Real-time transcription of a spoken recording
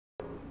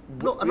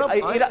No,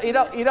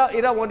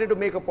 Ira wanted to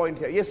make a point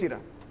here. Yes, Ira.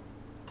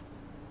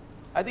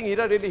 I think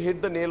Ira really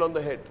hit the nail on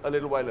the head a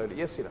little while earlier.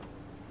 Yes, Ira.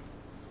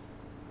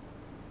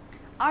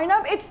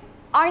 Arnab,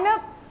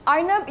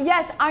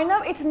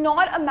 it's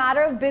not a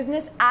matter of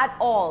business at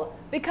all.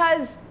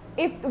 Because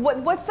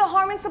what's the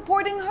harm in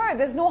supporting her?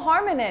 There's no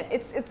harm in it.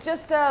 It's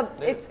just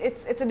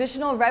it's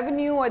additional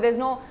revenue, or there's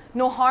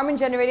no harm in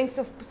generating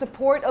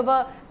support of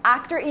a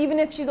actor, even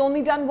if she's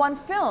only done one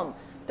film.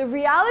 The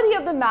reality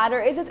of the matter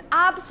is it's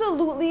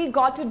absolutely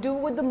got to do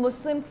with the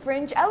Muslim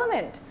fringe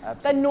element.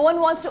 Absolutely. That no one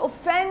wants to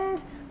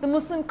offend the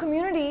Muslim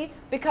community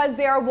because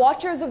they are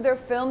watchers of their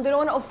film. They don't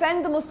want to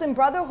offend the Muslim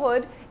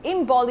Brotherhood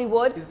in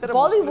Bollywood.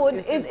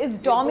 Bollywood is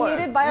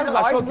dominated by a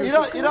large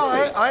Muslim community.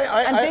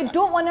 And they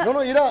don't want to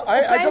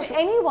offend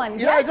anyone.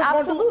 Yes,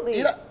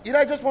 absolutely.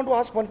 I just want to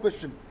ask one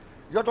question.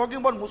 You're talking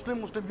about Muslim.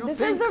 This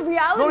is the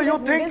reality.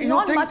 There's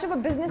not much of a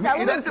business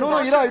element.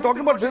 Ira, you're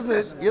talking about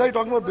business. Ira, you're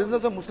talking about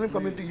business and Muslim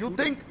community. You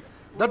think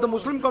that the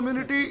Muslim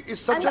community is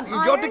such an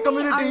idiotic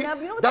community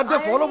that they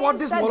follow what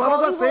these Maulanas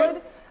are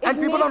saying? And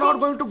people are not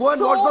going to go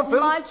and watch the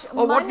films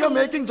or what you're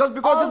making just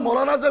because these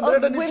Maulanas have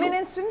made an issue. Women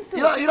in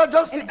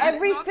swimsuits. In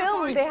every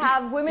film they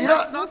have women in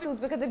swimsuits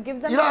because it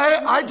gives them...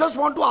 I just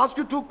want to ask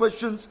you two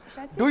questions.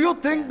 Do you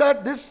think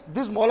that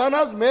these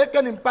Maulanas make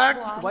an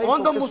impact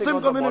on the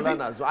Muslim community?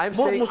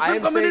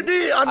 Muslim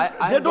community,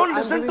 they don't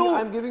listen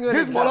to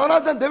these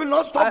Maulanas and they will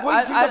not stop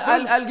going to see the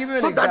films. I'll give you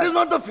an example. So that is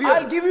not the fear.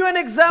 I'll give you an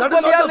example.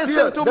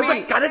 Listen to me. There's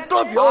a character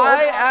of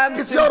yours.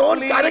 It's your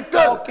own character.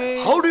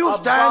 How do you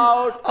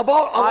stand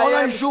about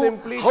an issue?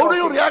 How do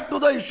you react to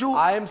the issue?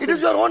 It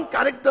is your own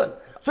character.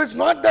 So it's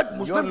not that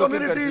Muslim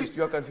community.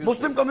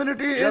 Muslim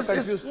community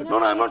is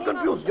no, I'm not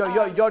confused.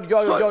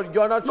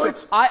 You're not sure.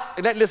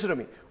 Listen to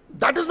me.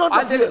 That is not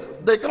the fear.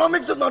 The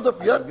economics is not the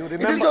fear. It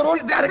is your own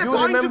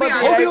character.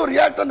 How do you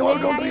react and how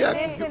don't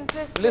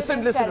react?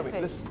 Listen to me.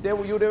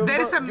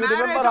 There is a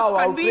marriage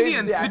of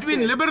convenience between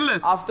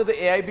liberalists. After the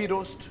AIB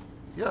roast,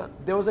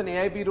 there was an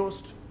AIB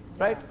roast.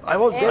 Right? I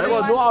was a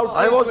victim of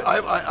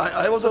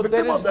that.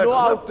 There is no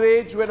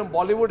outrage when a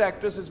Bollywood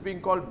actress is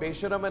being called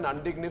Besharam and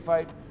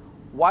undignified.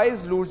 Why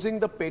is losing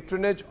the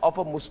patronage of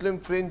a Muslim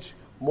fringe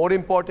more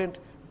important?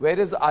 Where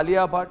is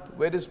Alia Bhatt?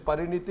 Where is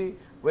Pariniti?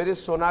 Where is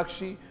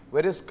Sonakshi?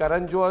 Where is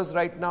Karan Johar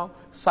right now?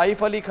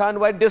 Saif Ali Khan,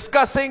 while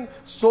discussing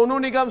Sonu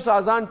Nigam's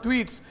Azan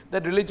tweets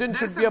that religion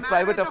should be a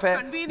private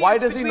affair. Why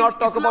does he not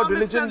talk about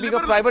religion being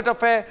a private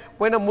affair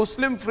when a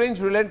Muslim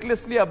fringe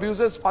relentlessly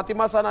abuses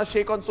Fatima Sana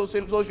Sheikh on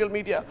social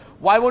media?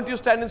 Why won't you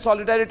stand in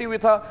solidarity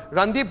with her?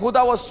 Randeep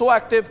Huda was so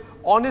active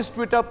on his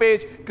Twitter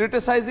page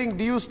criticizing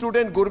DU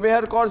student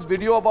Gurmehar Kaur's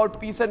video about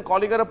peace and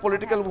calling her a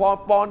political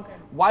pawn.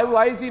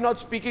 Why is he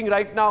not speaking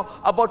right now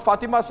about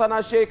Fatima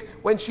Sana Sheikh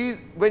when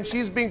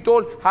she's being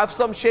told have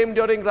some shame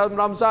during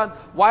Ramzan?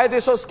 Why are they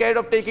so scared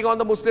of taking on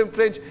the Muslim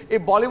fringe?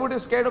 If Bollywood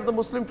is scared of the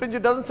Muslim fringe,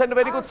 it doesn't send a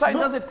very good sign,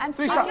 does it? And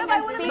speaking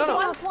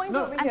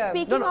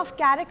of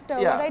character,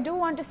 what I do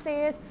want to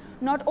say is,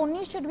 not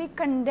only should we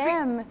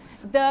condemn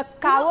the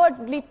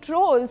cowardly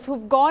trolls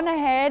who've gone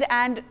ahead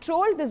and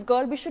trolled this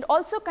girl, we should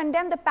also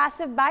condemn the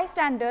passive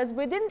bystanders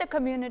within the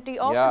community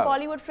of the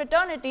Bollywood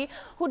fraternity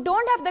who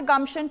don't have the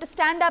gumption to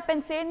stand up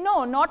and say,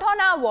 no, not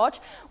on our watch.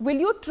 Will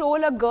you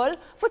troll a girl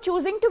for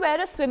choosing to wear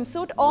a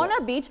swimsuit on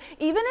a beach,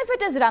 even if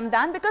it is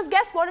Ramadan? Because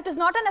guess what? It is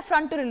not an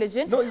affront to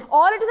religion.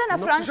 All it is an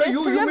affront is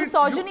to your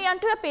misogyny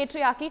and to your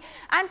patriarchy.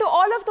 And to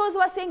all of those who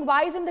are saying,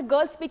 why isn't the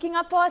girl speaking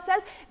up for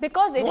herself?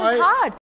 Because it is hard.